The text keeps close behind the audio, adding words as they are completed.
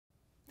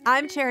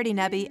I'm Charity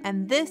Nebbe,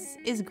 and this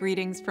is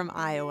Greetings from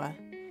Iowa.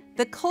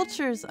 The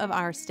cultures of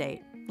our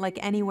state, like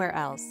anywhere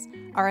else,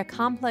 are a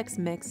complex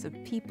mix of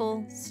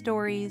people,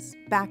 stories,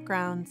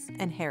 backgrounds,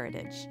 and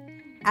heritage.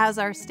 As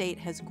our state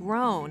has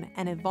grown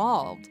and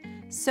evolved,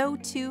 so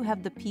too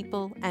have the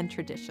people and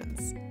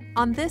traditions.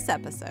 On this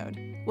episode,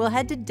 we'll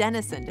head to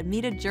Denison to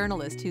meet a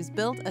journalist who's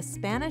built a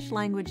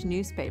Spanish-language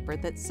newspaper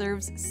that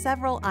serves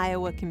several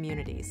Iowa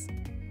communities.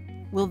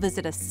 We'll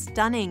visit a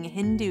stunning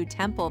Hindu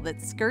temple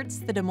that skirts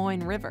the Des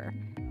Moines River.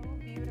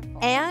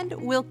 And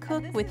we'll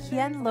cook with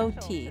Hien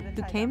Lothi,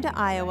 who came to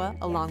Iowa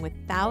along with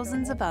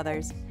thousands of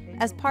others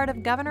as part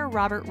of Governor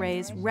Robert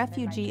Ray's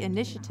refugee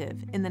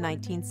initiative in the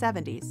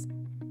 1970s.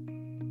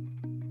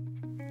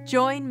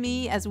 Join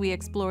me as we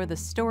explore the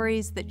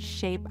stories that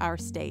shape our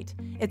state.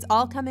 It's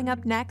all coming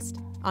up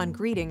next on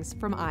Greetings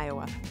from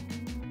Iowa.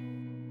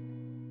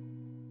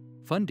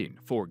 Funding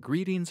for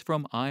Greetings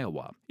from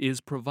Iowa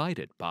is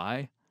provided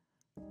by...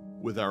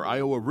 With our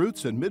Iowa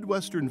roots and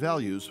Midwestern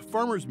values,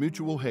 Farmers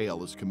Mutual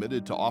Hail is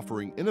committed to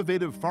offering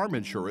innovative farm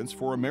insurance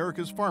for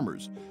America's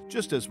farmers,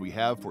 just as we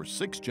have for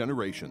 6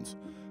 generations.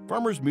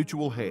 Farmers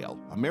Mutual Hail,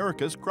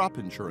 America's crop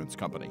insurance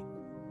company.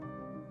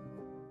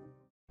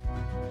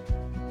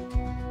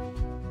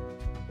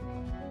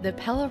 The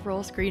Pella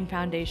Roll Screen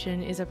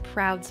Foundation is a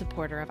proud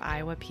supporter of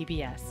Iowa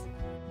PBS.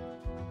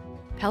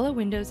 Pella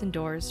Windows and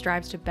Doors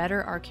strives to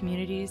better our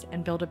communities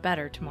and build a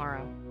better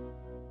tomorrow.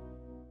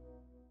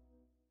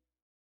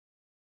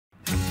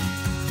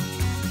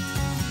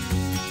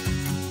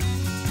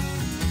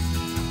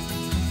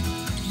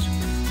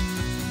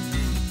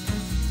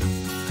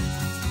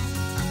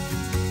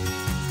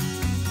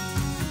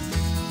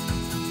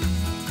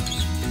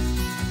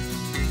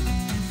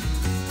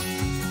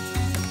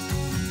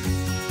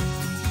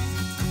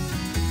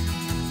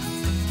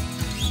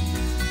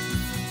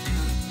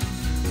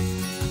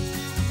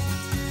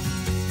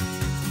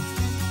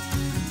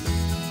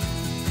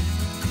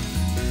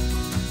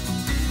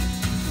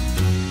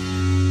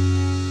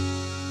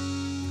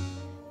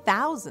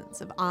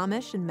 Thousands of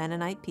Amish and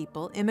Mennonite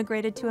people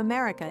immigrated to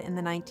America in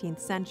the 19th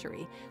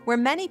century, where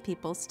many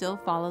people still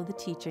follow the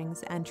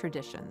teachings and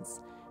traditions.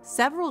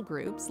 Several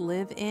groups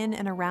live in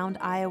and around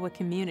Iowa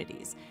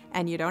communities,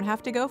 and you don't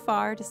have to go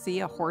far to see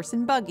a horse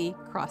and buggy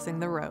crossing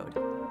the road.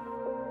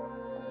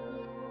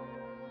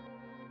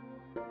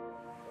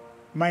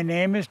 My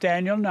name is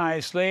Daniel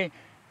Nisley,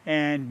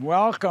 and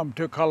welcome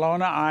to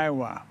Kelowna,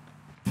 Iowa.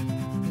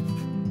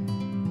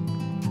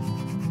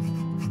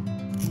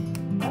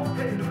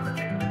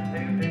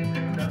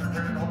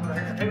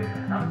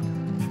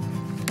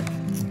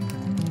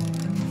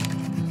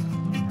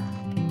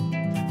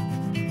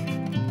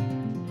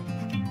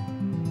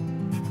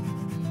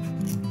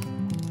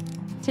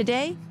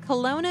 Today,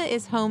 Kelowna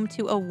is home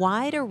to a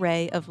wide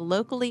array of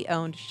locally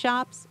owned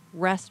shops,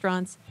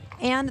 restaurants,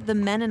 and the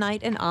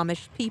Mennonite and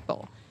Amish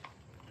people.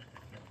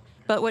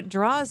 But what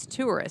draws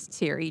tourists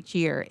here each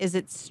year is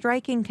its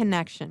striking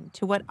connection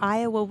to what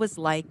Iowa was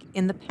like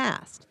in the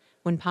past,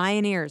 when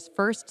pioneers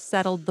first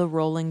settled the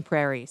rolling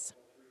prairies.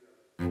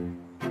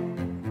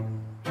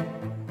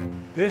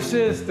 This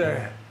is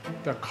the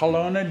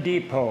Kelowna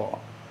Depot,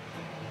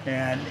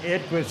 and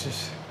it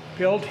was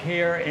built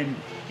here in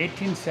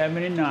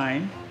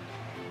 1879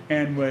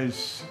 and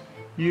was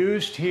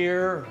used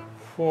here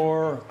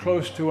for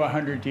close to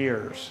 100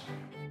 years.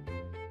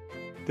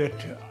 The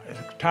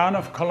town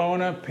of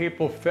Kelowna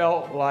people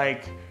felt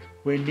like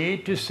we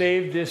need to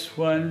save this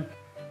one,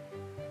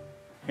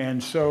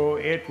 and so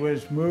it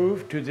was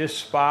moved to this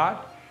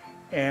spot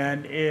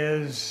and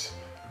is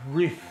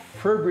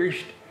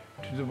refurbished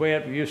to the way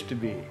it used to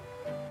be.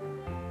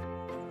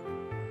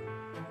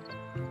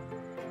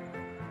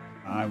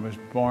 I was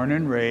born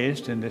and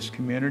raised in this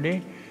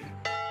community,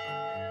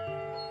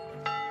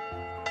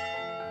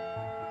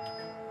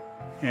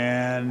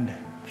 and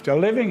still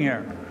living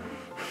here.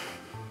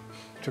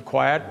 It's a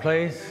quiet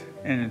place,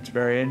 and it's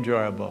very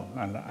enjoyable.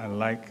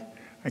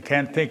 I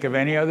can't think of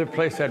any other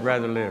place I'd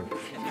rather live.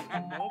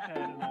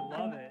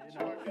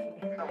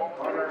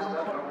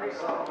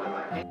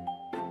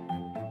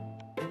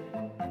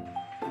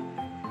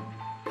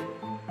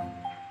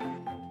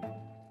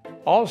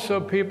 Also,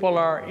 people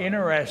are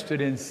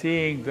interested in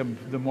seeing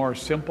the more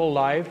simple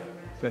life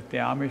that the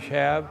Amish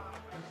have.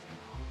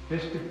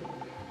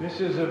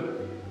 This is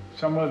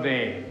some of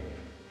the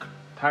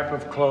type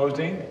of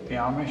clothing the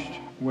Amish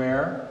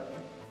wear.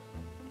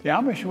 The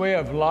Amish way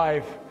of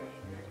life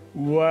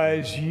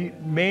was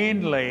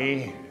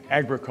mainly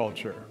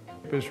agriculture.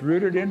 It was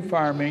rooted in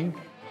farming.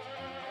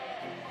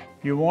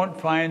 You won't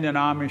find an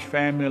Amish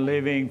family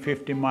living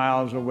 50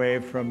 miles away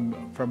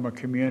from a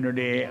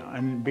community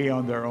and be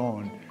on their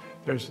own.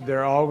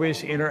 They're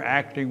always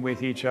interacting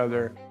with each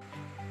other.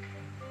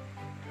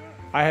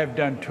 I have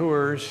done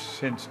tours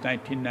since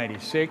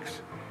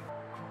 1996.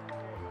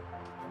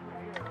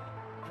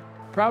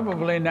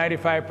 Probably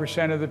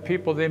 95% of the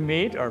people they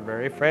meet are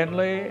very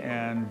friendly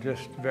and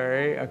just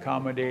very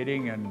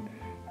accommodating,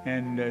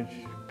 and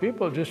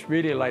people just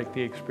really like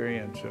the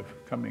experience of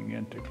coming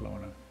into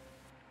Kelowna.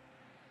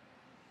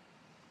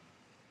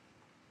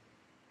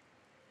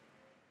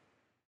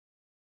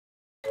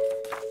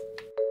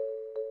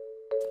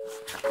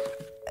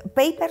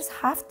 papers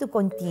have to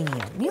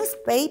continue.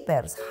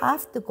 Newspapers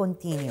have to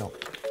continue.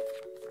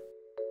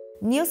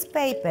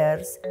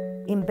 Newspapers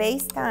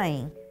invest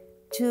time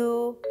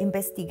to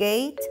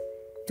investigate,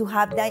 to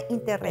have that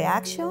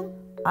interaction,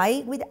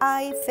 eye with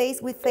eye,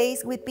 face with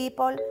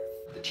people.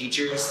 The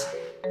teachers,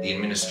 the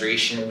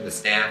administration, the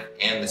staff,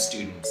 and the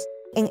students.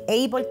 And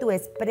able to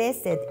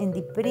express it in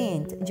the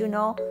print,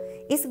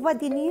 is what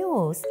the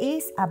news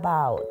is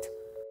about.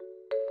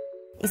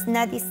 It's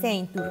not the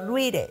same to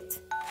read it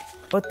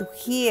or to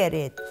hear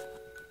it,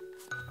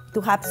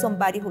 to have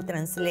somebody who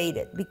translate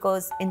it.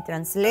 Because in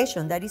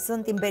translation, that is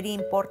something very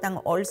important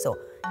also.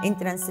 In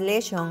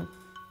translation,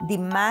 the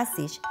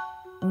message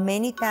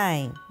many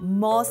times,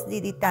 most of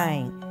the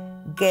time,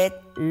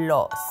 get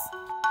lost.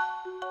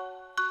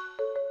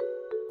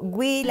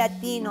 We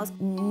Latinos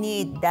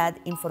need that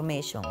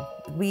information.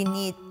 We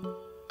need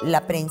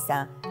la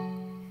prensa.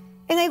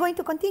 And I'm going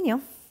to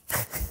continue.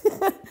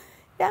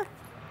 Yeah.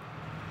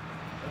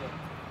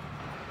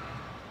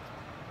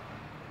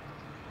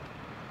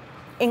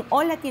 In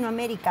all Latin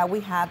America, we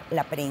have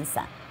la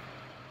prensa.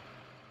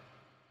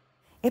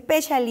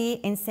 Especially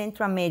in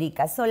Central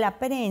America. So la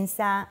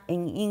prensa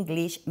in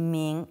English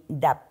means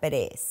the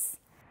press.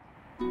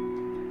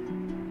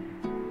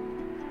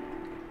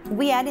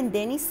 We are in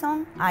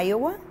Denison,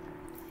 Iowa.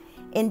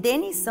 And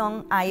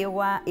Denison,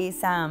 Iowa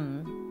is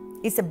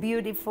a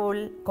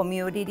beautiful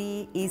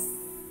community.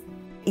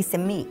 It's a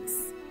mix,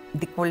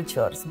 the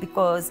cultures,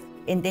 because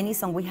in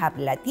Denison we have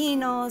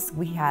Latinos,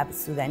 we have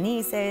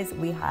Sudanese,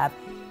 we have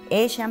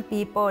Asian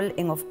people,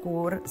 and of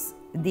course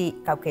the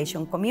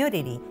Caucasian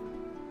community.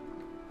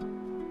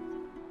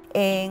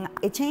 And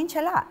it changed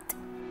a lot.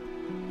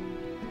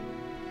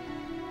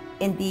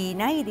 In the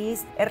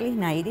 90s, early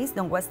 90s,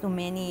 there was too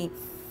many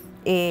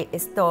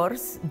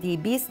stores. The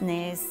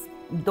business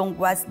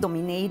was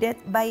dominated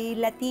by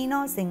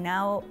Latinos, and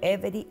now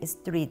every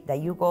street that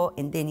you go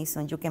in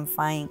Denison, you can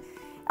find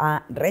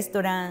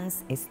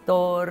restaurants,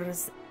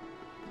 stores,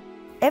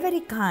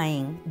 every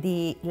kind,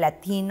 the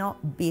Latino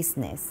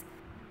business.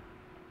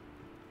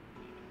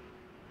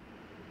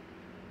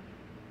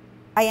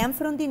 I am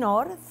from the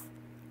north.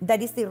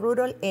 That is the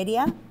rural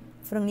area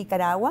from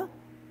Nicaragua.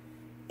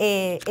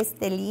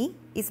 Esteli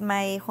is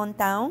my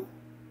hometown.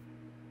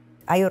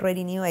 I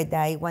already knew that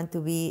I want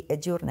to be a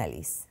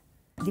journalist.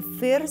 The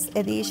first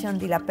edition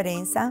de La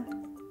Prensa,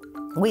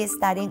 we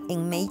started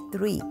in May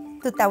 3,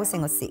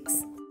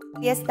 2006.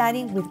 We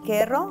started with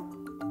Quero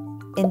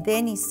and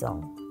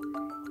Denison.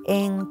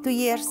 And 2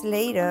 years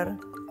later,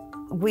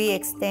 we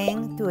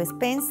extend to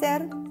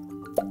Spencer,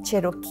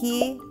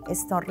 Cherokee,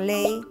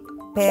 Storley,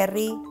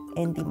 Perry,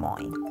 and Des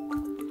Moines.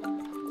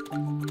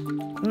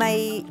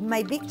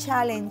 My big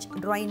challenge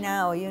right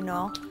now,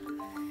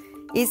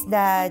 is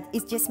that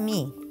it's just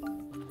me.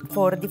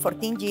 For the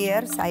 14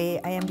 years, I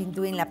have been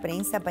doing La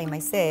Prensa by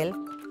myself.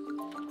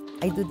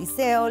 I do the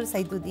sales,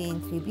 I do the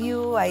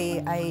interview,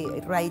 I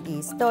write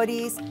the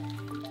stories.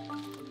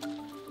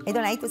 I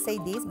don't like to say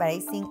this, but I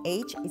think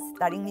age is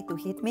starting to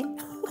hit me.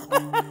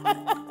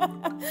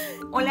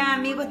 Hola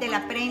amigos de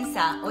La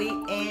Prensa, hoy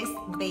es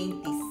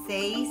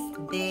 26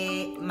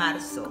 de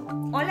marzo.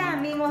 Hola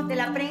amigos de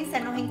La Prensa,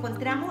 nos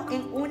encontramos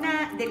en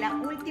una de las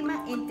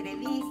últimas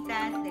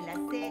entrevistas de la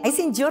serie. I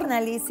think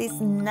journalism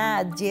is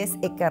not just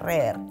a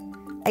career.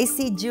 I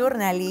see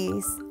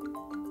journalism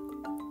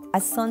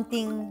as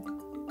something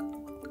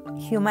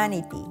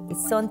humanity.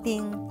 It's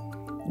something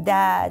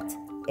that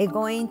is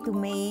going to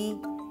make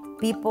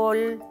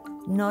people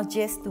not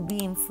just to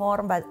be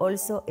informed, but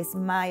also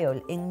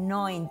smile and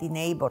knowing the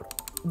neighbor.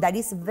 That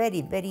is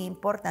very, very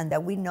important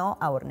that we know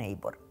our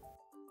neighbor.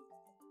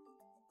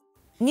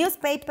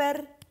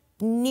 Newspaper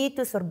need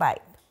to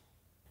survive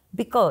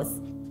because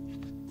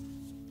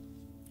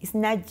it's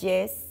not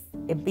just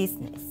a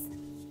business.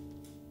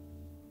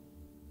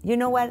 You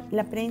know what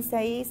La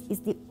Prensa is?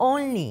 It's the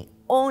only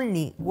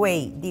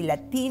way the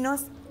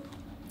Latinos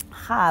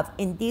have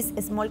in these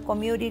small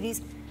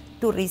communities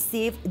to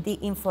receive the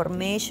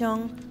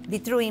information, the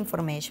true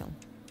information,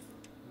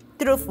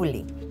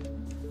 truthfully.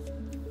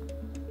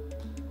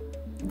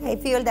 I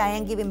feel that I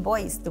am giving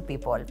voice to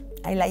people.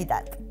 I like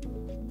that.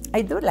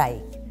 I do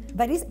like,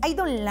 but I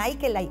don't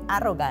like it like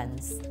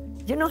arrogance.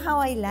 You know how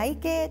I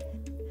like it?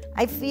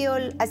 I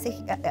feel I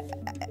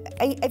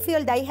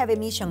feel that I have a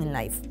mission in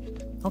life,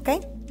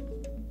 okay?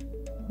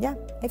 Yeah,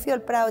 I feel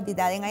proud of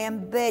that, and I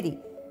am very,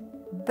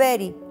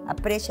 very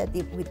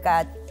appreciative with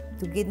God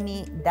to give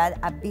me that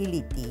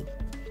ability,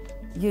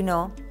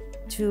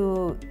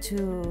 to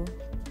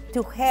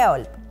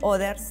help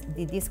others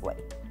this way.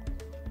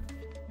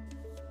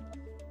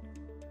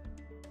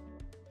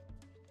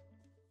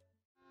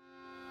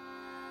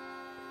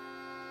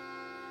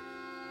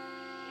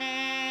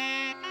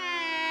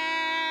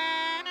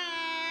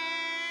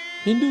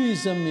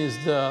 Hinduism is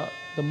the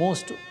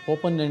most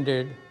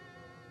open-ended,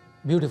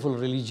 beautiful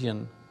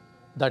religion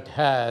that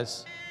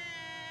has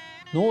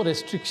no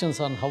restrictions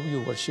on how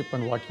you worship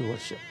and what you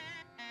worship.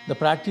 The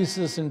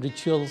practices and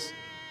rituals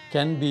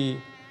can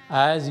be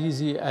as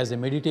easy as a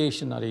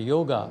meditation or a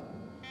yoga,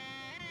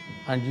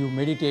 and you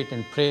meditate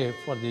and pray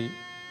for the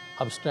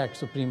abstract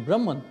Supreme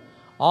Brahman,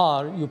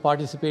 or you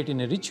participate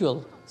in a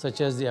ritual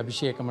such as the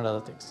Abhishekam and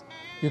other things.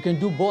 You can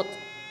do both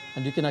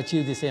and you can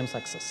achieve the same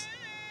success.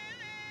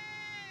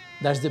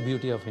 That's the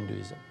beauty of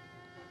Hinduism.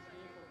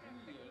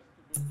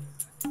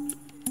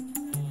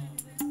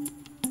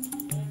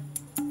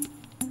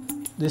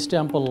 This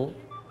temple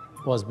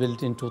was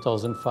built in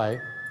 2005.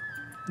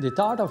 The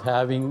thought of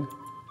having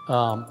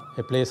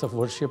a place of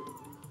worship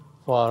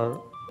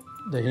for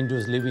the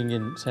Hindus living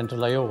in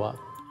central Iowa.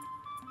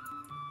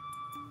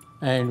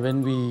 And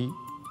when we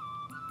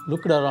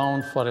looked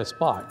around for a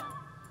spot,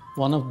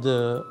 one of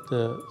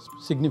the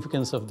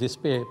significance of this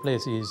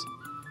place is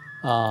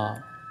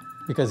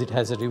because it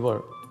has a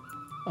river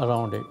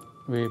around it,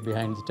 way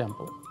behind the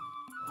temple.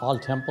 All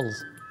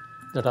temples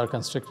that are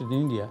constructed in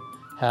India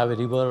have a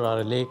river or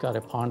a lake or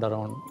a pond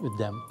around with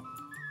them.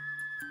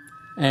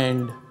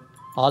 And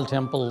all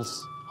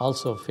temples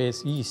also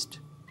face east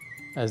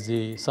as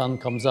the sun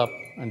comes up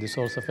and the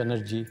source of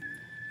energy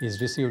is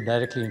received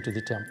directly into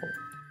the temple.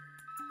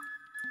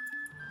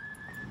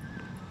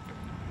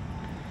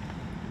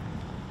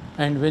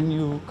 And when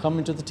you come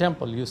into the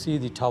temple, you see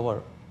the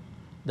tower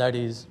that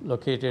is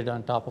located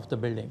on top of the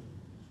building.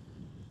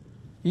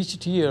 Each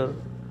tier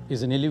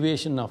is an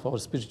elevation of our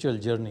spiritual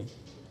journey,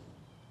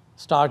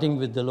 starting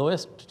with the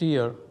lowest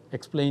tier,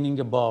 explaining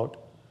about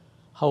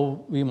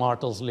how we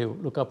mortals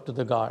look up to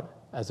the God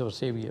as our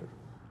savior.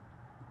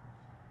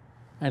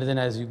 And then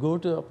as you go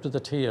up to the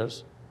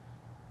tiers,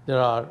 there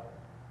are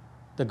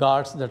the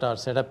guards that are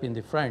set up in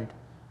the front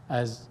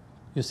as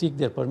you seek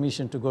their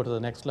permission to go to the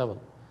next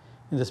level.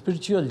 In the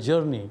spiritual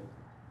journey,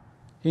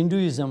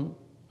 Hinduism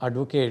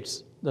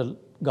advocates the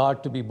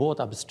God to be both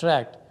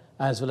abstract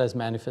as well as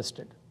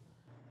manifested,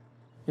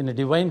 in a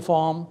divine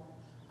form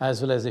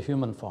as well as a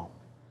human form.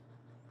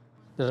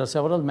 There are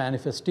several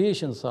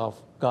manifestations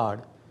of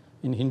God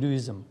in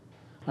Hinduism,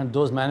 and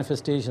those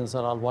manifestations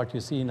are all what you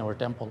see in our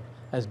temple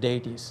as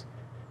deities.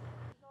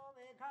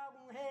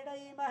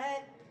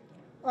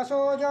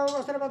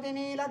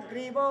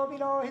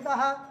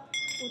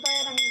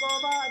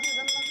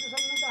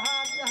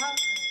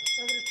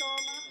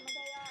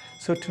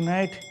 So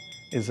tonight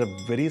is a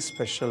very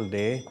special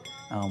day.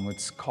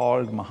 It's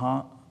called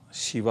Maha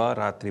Shiva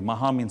Ratri.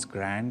 Maha means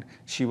grand,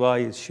 Shiva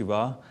is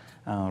Shiva,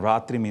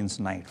 Ratri means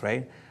night,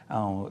 right?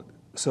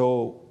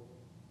 So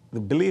the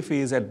belief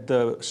is at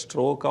the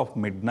stroke of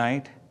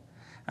midnight,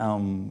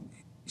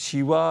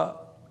 Shiva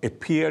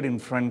appeared in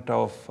front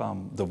of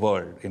the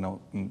world,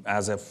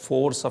 as a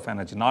force of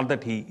energy. Not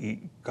that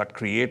he got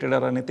created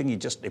or anything, he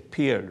just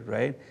appeared,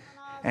 right?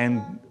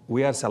 And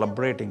we are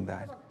celebrating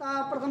that.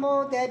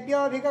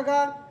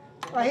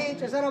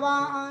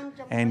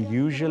 And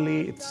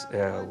usually it's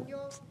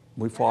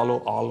we follow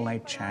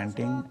all-night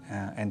chanting,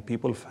 and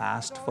people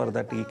fast for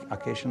that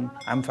occasion.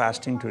 I'm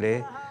fasting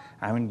today.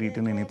 I haven't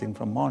eaten anything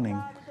from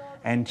morning.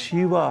 And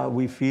Shiva,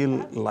 we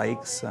feel,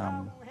 likes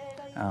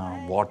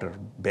water,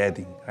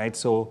 bathing, right?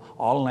 So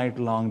all night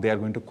long, they are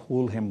going to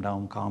cool him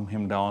down, calm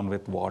him down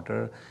with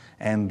water,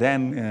 and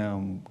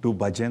then do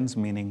bhajans,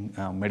 meaning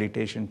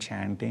meditation,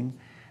 chanting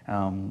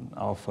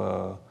of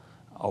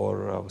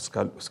our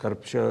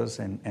sculptures,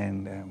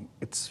 and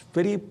it's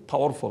very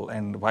powerful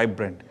and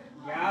vibrant.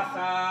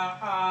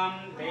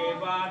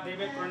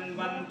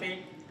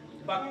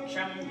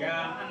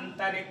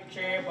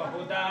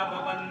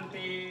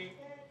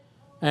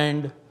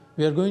 And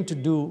we are going to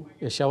do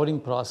a showering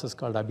process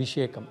called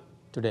Abhishekam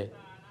today.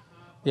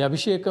 The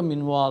Abhishekam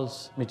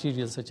involves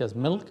materials such as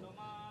milk,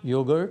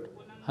 yogurt,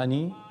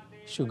 honey,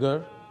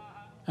 sugar,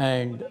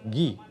 and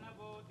ghee.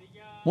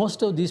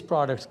 Most of these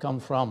products come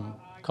from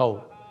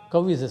cow.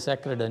 Cow is a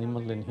sacred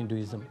animal in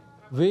Hinduism.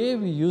 The way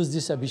we use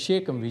this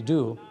Abhishekam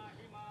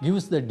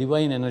gives the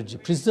divine energy,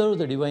 preserve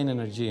the divine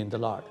energy in the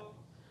Lord.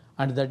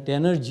 And that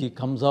energy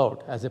comes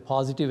out as a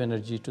positive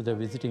energy to the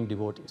visiting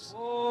devotees.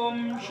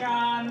 Om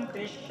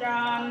Shanti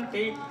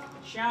Shanti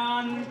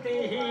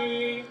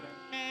Shanti.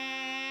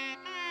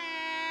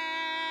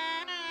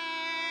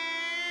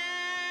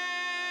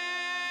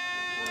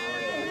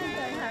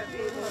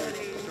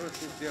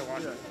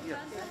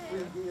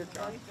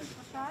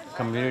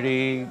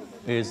 Community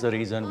is the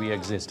reason we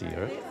exist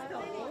here.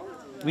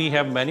 We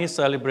have many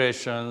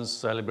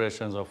celebrations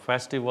of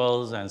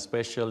festivals and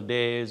special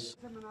days.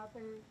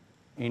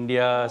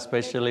 India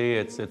especially,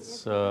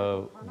 it's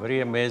a very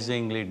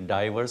amazingly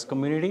diverse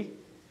community.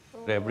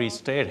 Every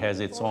state has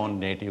its own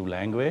native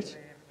language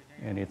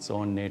and its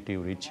own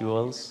native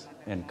rituals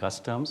and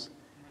customs.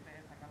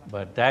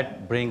 But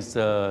that brings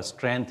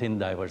strength in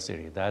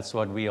diversity. That's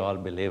what we all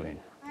believe in.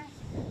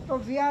 So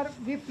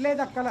we play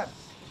the color.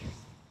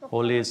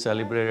 Holi is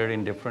celebrated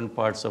in different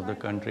parts of the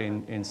country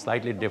in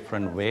slightly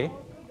different way.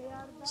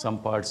 Some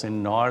parts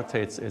in north,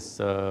 it's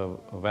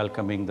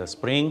welcoming the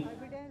spring.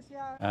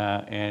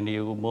 And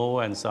you move,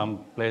 and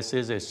some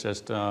places it's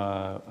just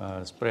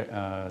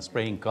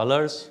spraying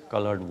colors,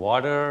 colored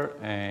water,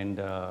 and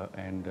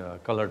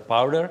colored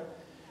powder,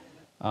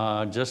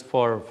 just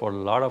for a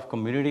lot of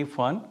community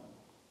fun.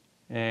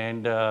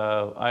 And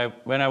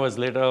when I was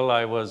little,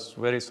 I was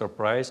very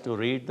surprised to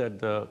read that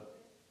the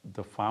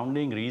the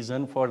founding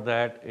reason for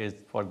that is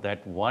for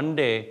that one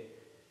day,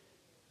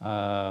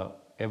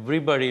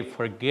 everybody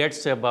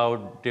forgets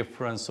about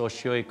different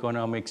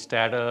socioeconomic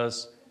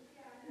status,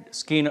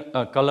 skin,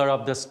 color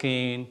of the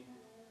skin,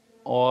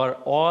 or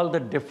all the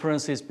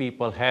differences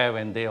people have,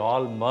 and they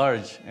all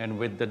merge, and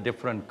with the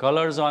different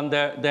colors on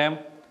them,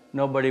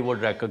 nobody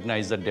would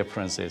recognize the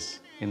differences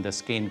in the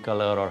skin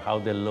color or how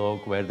they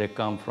look, where they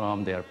come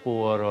from, they are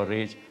poor or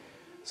rich.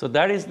 So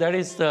that is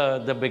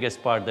the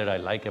biggest part that I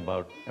like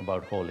about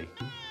Holi.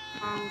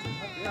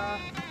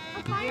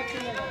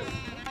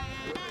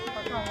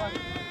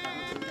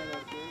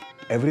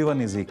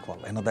 Everyone is equal.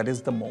 That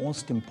is the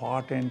most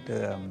important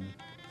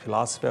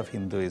philosophy of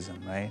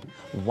Hinduism, right?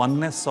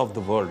 Oneness of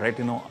the world, right?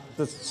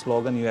 The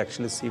slogan you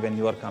actually see when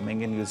you are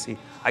coming in, you see,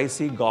 I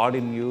see God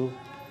in you,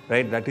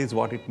 right? That is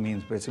what it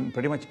means.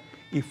 Pretty much,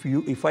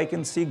 if I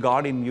can see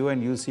God in you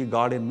and you see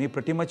God in me,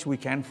 pretty much we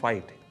can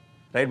fight,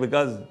 right?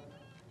 Because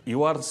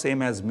you are the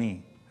same as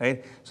me,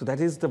 right? So that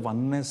is the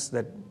oneness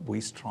that we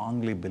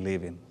strongly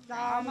believe in.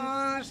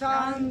 Sama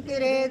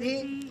Shanti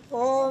Redhi,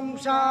 Om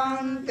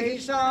Shanti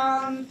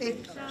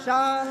Shanti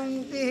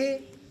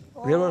Shanti.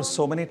 There were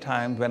so many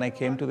times when I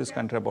came to this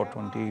country about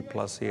 20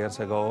 plus years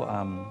ago,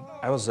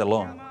 I was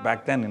alone.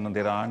 Back then,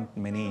 there aren't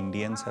many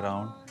Indians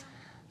around.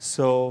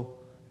 So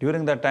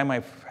during that time,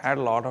 I've had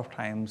a lot of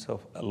times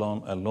of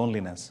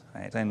loneliness.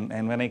 Right?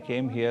 And when I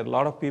came here, a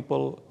lot of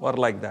people were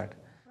like that.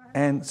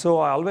 And so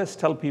I always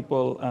tell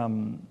people,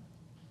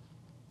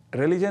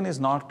 religion is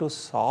not to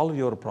solve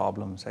your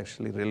problems,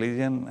 actually.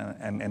 Religion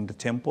and the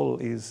temple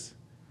is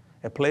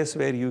a place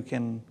where you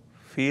can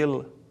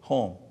feel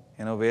home,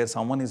 where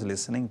someone is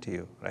listening to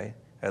you, right?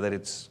 Whether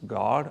it's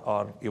God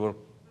or your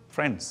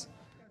friends.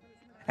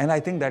 And I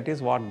think that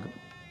is what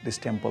this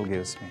temple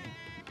gives me.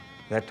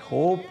 That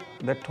hope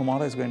that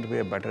tomorrow is going to be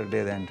a better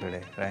day than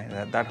today,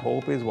 right? That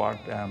hope is what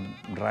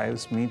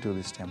drives me to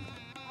this temple.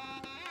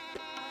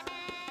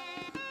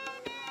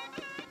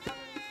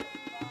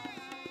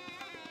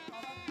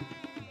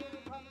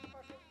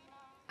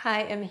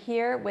 I am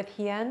here with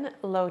Hien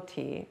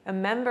Lothi, a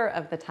member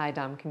of the Thai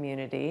Dam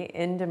community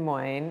in Des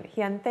Moines.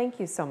 Hien, thank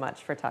you so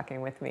much for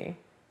talking with me.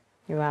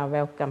 You are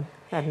welcome.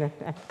 I'm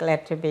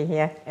glad to be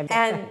here.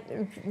 And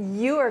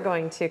you are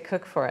going to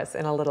cook for us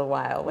in a little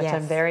while, which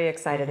I'm very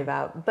excited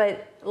about.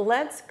 But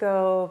let's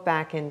go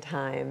back in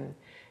time.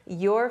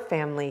 Your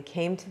family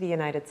came to the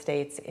United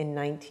States in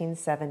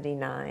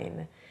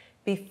 1979.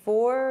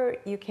 Before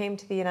you came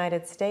to the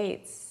United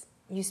States,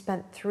 you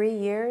spent 3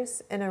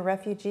 years in a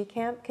refugee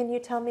camp. Can you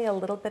tell me a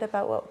little bit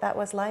about what that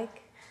was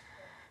like?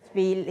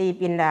 We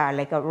live in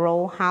like a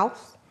row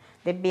house.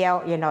 The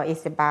build,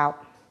 is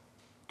about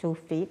 2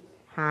 feet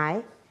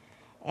high,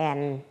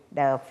 and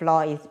the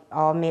floor is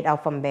all made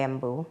out from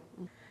bamboo.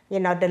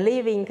 The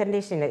living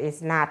condition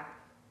is not,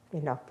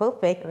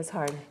 perfect. It was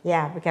hard.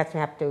 Yeah, because we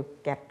have to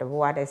get the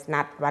water. It's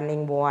not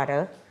running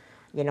water.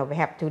 We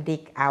have to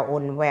dig our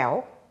own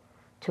well.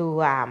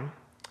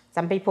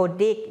 Some people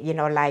dig,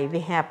 like we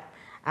have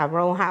a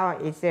row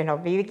house is,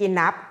 big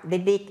enough. They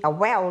dig a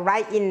well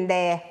right in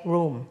their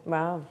room.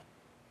 Wow.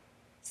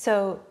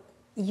 So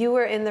you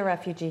were in the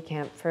refugee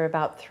camp for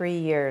about 3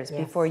 years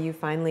before you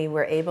finally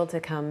were able to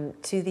come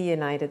to the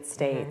United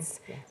States.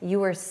 Yes. You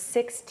were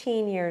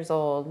 16 years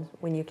old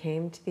when you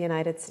came to the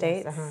United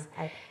States.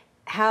 Yes,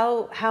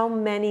 How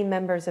many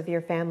members of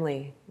your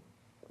family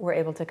were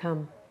able to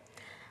come?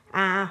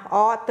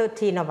 All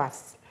 13 of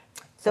us.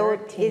 So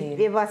 13.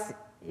 it was,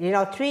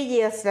 3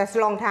 years, that's a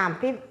long time.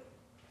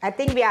 I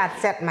think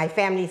my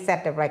family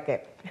set the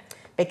record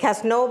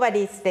because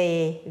nobody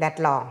stayed that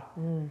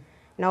long.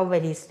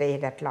 Nobody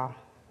stayed that long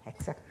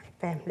except my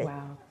family.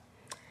 Wow.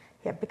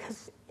 Yeah,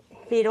 because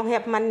we don't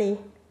have money.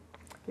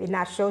 We're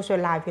not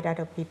socialized with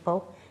other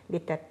people.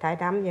 With the Thai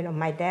Dam,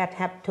 my dad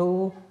had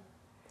to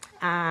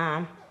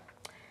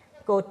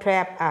go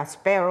trap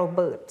sparrow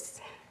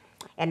birds.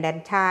 And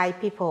then Thai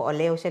people or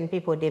Laotian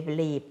people, they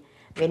believe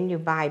when you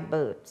buy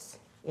birds,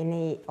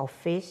 or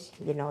fish,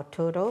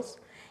 turtles,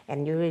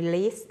 and you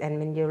release, and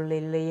when you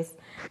release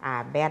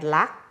bad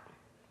luck,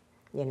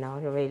 you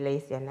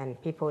release, and then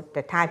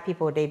the Thai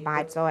people, they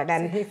buy it. So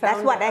then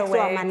that's what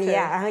extra money,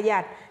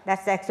 yeah,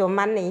 that's extra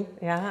money.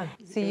 Yeah,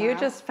 so you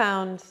just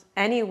found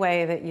any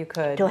way that you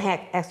could. To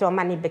have extra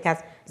money because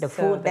the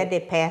food that they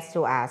pass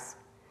to us,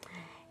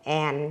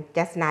 and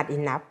just not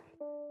enough.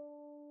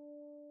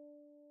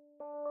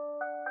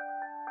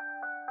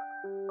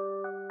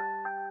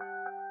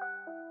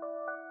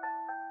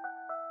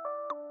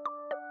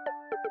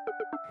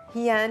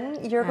 Hien,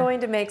 you're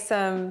going to make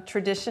some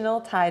traditional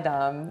Thai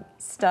Dam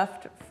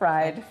stuffed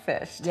fried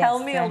fish. Tell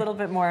me a little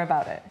bit more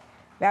about it.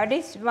 Well,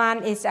 this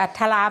one is a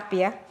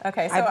tilapia.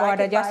 Okay, so I bought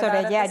it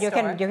yesterday. Yeah, you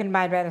can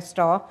buy it at the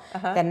store.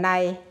 Then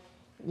I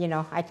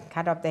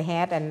cut off the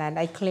head and then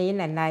I clean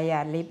and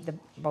I leave the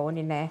bone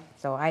in there.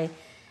 So I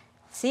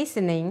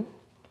seasoning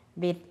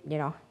with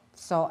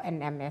salt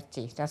and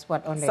MSG. That's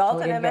what only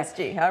salt and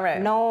MSG. All right.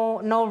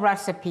 No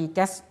recipe,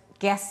 just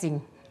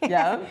guessing.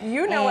 Yeah,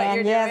 you know what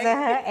you're doing.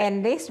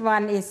 And this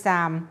one is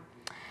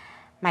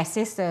my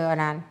sister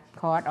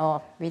caught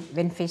or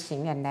when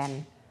fishing, and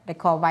then they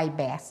call white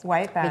bass.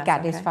 White bass, We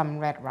got this okay. from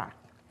Red Rock.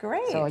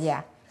 Great. So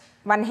yeah,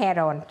 one head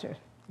on too.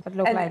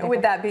 And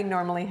would that be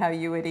normally how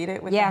you would eat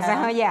it with yes, the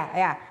head on?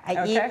 yeah.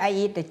 I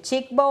eat the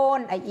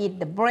cheekbone, I eat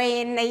the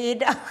brain, I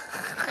eat.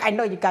 I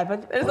know you guys,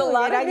 but there's a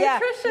lot of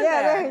nutrition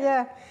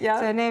there. Yeah.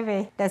 So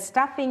anyway, the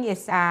stuffing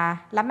is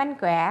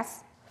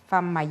lemongrass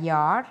from my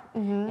yard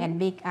and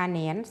big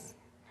onions,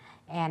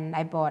 and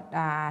I bought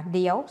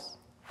dills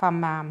from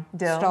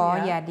store.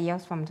 Yeah,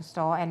 dills from the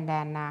store, and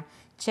then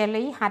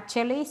chili, hot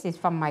chilies is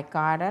from my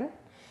garden,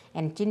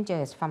 and ginger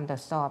is from the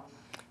store.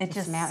 It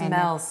just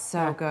smells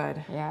so good.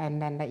 Yeah, and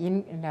then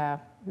the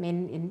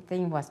main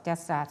thing was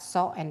just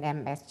salt and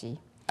MSG.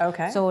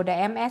 Okay. So the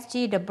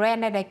MSG, the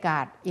brand that I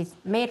got, is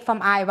made from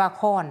Iowa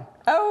corn.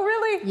 Oh,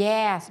 really?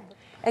 Yes.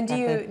 And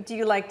do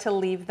you like to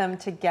leave them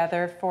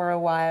together for a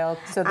while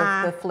so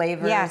that the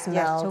flavors melt?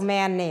 Yes, to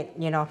marinate,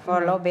 for a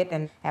little bit.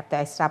 And after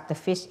I stuff the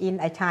fish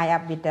in, I tie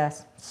up with the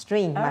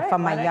string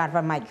from my yard,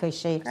 from my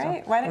crochet.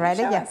 Great. So, why don't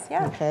you show us?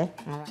 Yeah. Okay.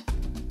 All right.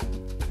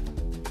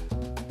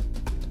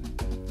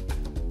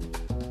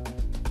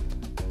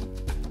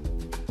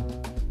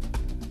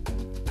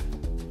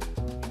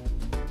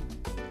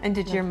 And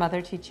did your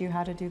mother teach you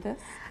how to do this?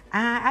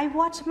 I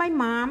watched my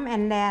mom,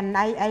 and then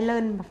I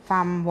learned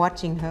from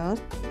watching her.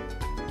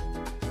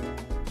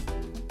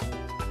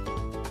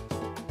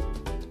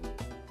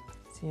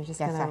 So you're just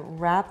going to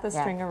wrap the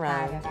string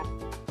around.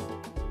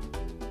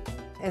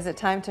 Is it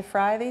time to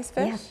fry these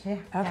fish? Yes.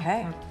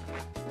 Okay.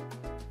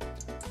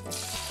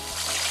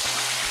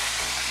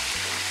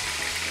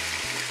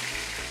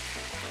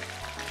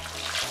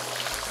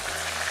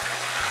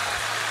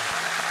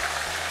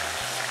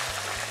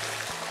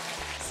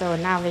 So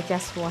now we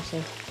just wash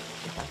it.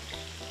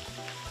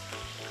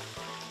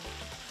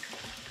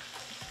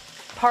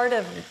 Part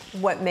of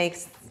what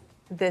makes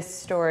this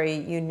story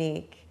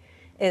unique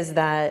is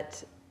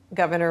that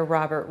Governor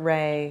Robert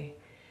Ray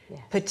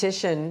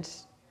petitioned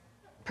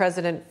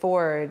President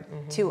Ford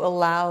to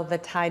allow the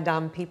Tai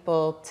Dam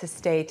people to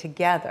stay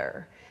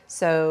together.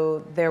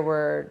 So there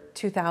were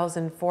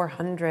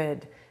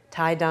 2,400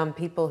 Tai Dam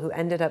people who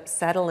ended up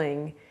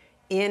settling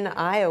in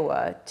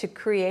Iowa to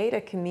create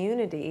a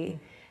community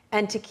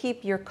and to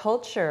keep your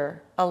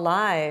culture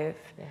alive.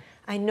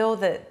 I know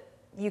that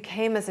you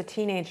came as a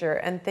teenager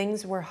and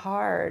things were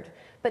hard,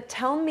 but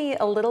tell me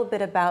a little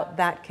bit about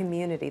that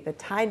community, the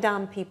Tai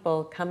Dam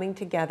people coming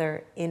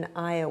together in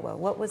Iowa.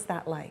 What was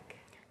that like?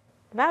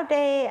 Well,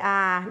 they,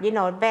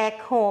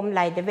 back home,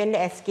 like when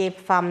they escaped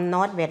from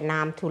North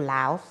Vietnam to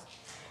Laos,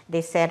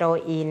 they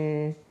settled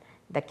in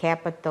the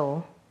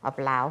capital of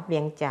Laos,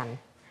 Vientiane.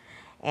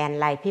 And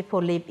like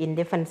people live in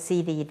different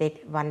cities,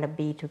 they want to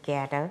be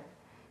together.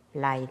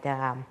 Like,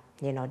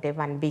 they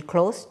want to be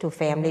close to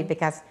family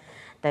because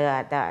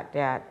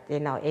the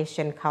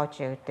Asian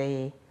culture,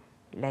 they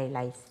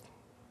like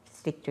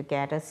stick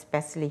together,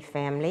 especially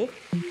family.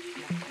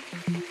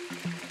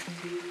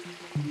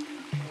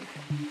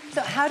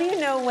 So how do you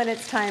know when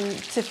it's time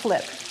to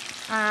flip?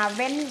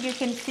 When you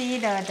can see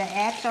the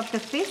edge of the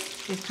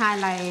fish, it's kind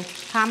of like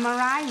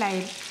caramelized,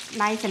 like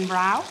nice and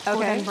brown,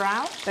 golden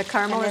brown. The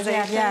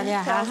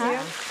caramelization tells you?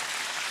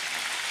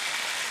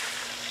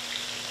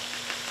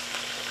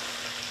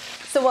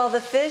 So while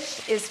the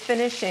fish is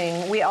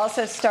finishing, we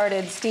also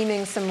started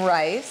steaming some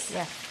rice.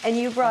 Yeah. And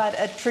you brought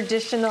a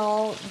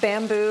traditional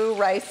bamboo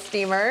rice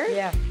steamer.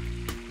 Yeah.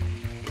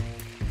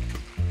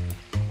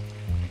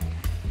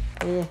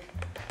 We're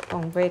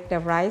going to break the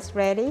rice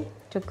ready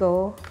to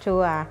go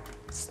to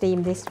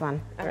steam this one.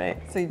 All right,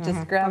 so you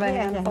just grab a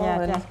handful.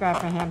 Yeah, and just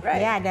grab a handful.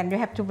 Right. Yeah, then you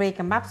have to break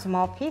them up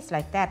small piece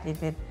like that.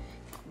 It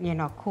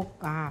cook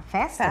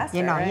faster.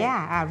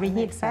 Right?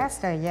 Reheat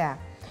faster. Yeah,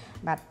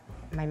 but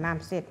my mom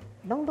said,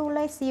 "Don't do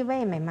lazy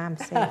way." My mom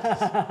said.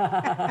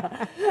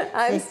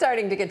 I'm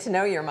starting to get to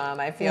know your mom.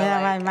 I feel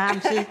like. My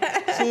mom.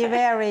 She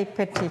very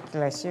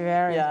particular. She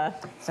very. Yeah.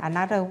 So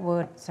another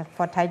word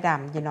for Tai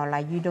Dam,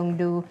 like you don't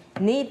do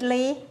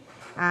neatly.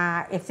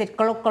 It's it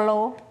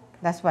kolo.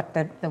 That's what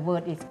the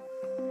word is.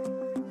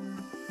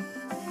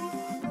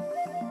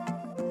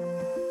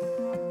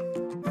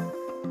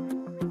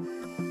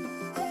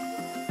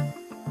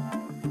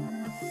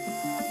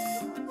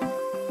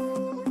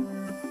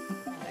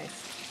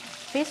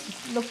 Fish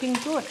is looking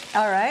good.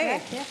 All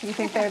right. Yeah. You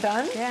think they're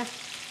done? Yeah.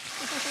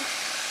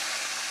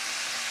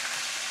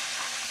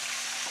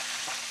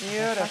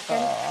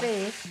 Beautiful.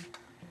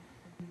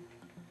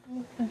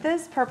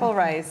 This purple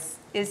rice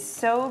is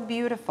so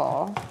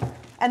beautiful.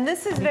 And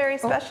this is very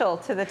special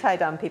to the Tai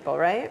Dam people,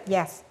 right?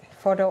 Yes,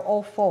 for the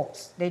old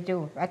folks, they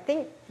do. I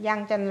think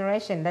young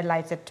generation, they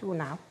like it too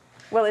now.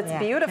 Well, it's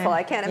beautiful.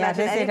 I can't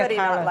imagine anybody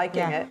not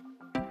liking it.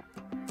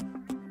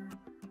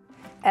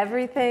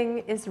 Everything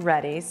is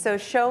ready. So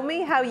show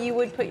me how you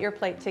would put your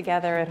plate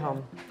together at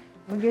home.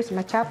 I'll use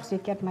my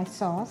chopstick, get my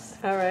sauce.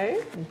 All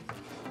right.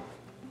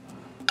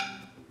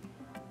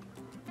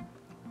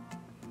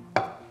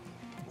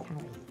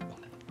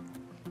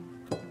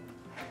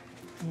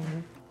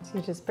 So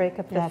you just break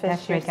up the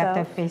fish break yourself?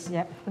 up the fish,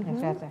 yep.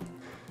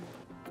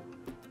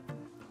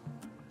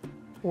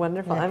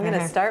 Wonderful. I'm going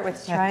to start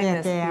with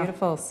trying this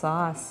beautiful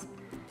sauce.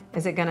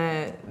 Is it going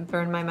to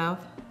burn my mouth?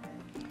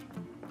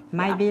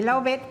 Might be a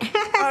little bit.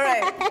 All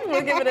right,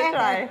 we'll give it a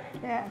try.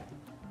 Yeah.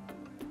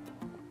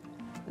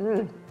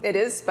 It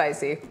is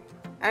spicy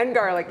and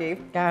garlicky.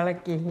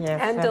 Garlicky, yes.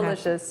 And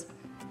delicious.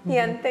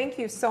 Hien, thank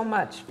you so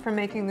much for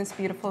making this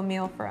beautiful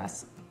meal for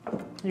us.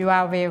 You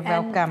are very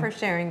welcome. And for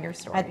sharing your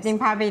stories. I think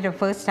probably the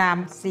first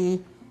time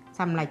see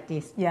something like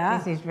this. Yeah.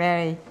 This is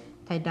very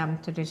Thai Dam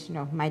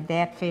traditional. My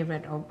dad's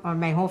favorite, or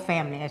my whole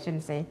family, I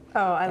shouldn't say.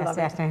 Oh, I love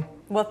it. it.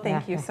 Well,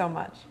 thank you so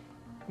much.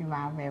 You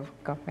are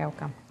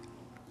welcome.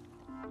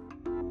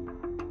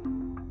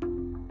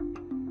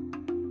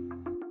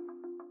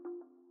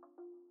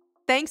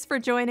 Thanks for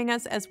joining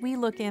us as we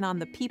look in on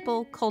the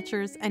people,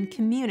 cultures, and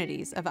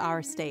communities of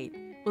our state.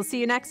 We'll see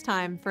you next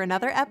time for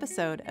another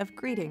episode of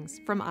Greetings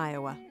from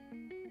Iowa.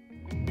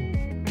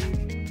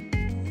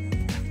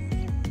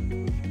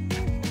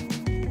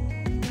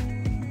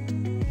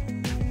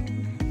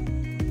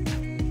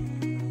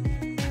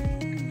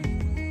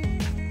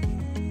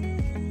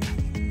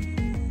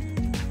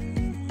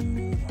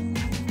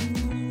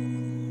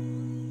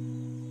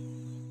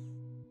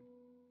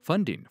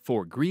 Funding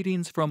for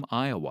Greetings from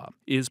Iowa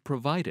is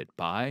provided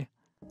by...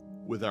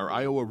 With our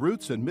Iowa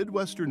roots and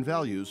Midwestern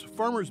values,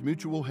 Farmers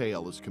Mutual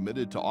Hail is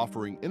committed to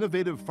offering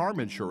innovative farm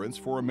insurance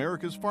for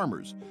America's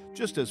farmers,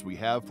 just as we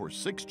have for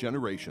 6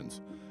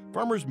 generations.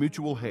 Farmers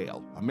Mutual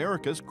Hail,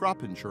 America's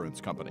crop insurance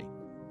company.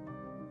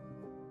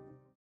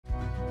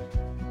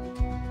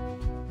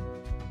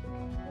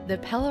 The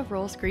Pella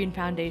Rolls Green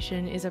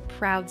Foundation is a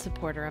proud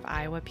supporter of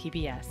Iowa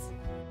PBS.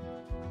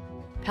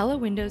 Pella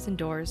Windows and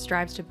Doors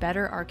strives to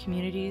better our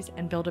communities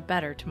and build a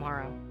better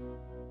tomorrow.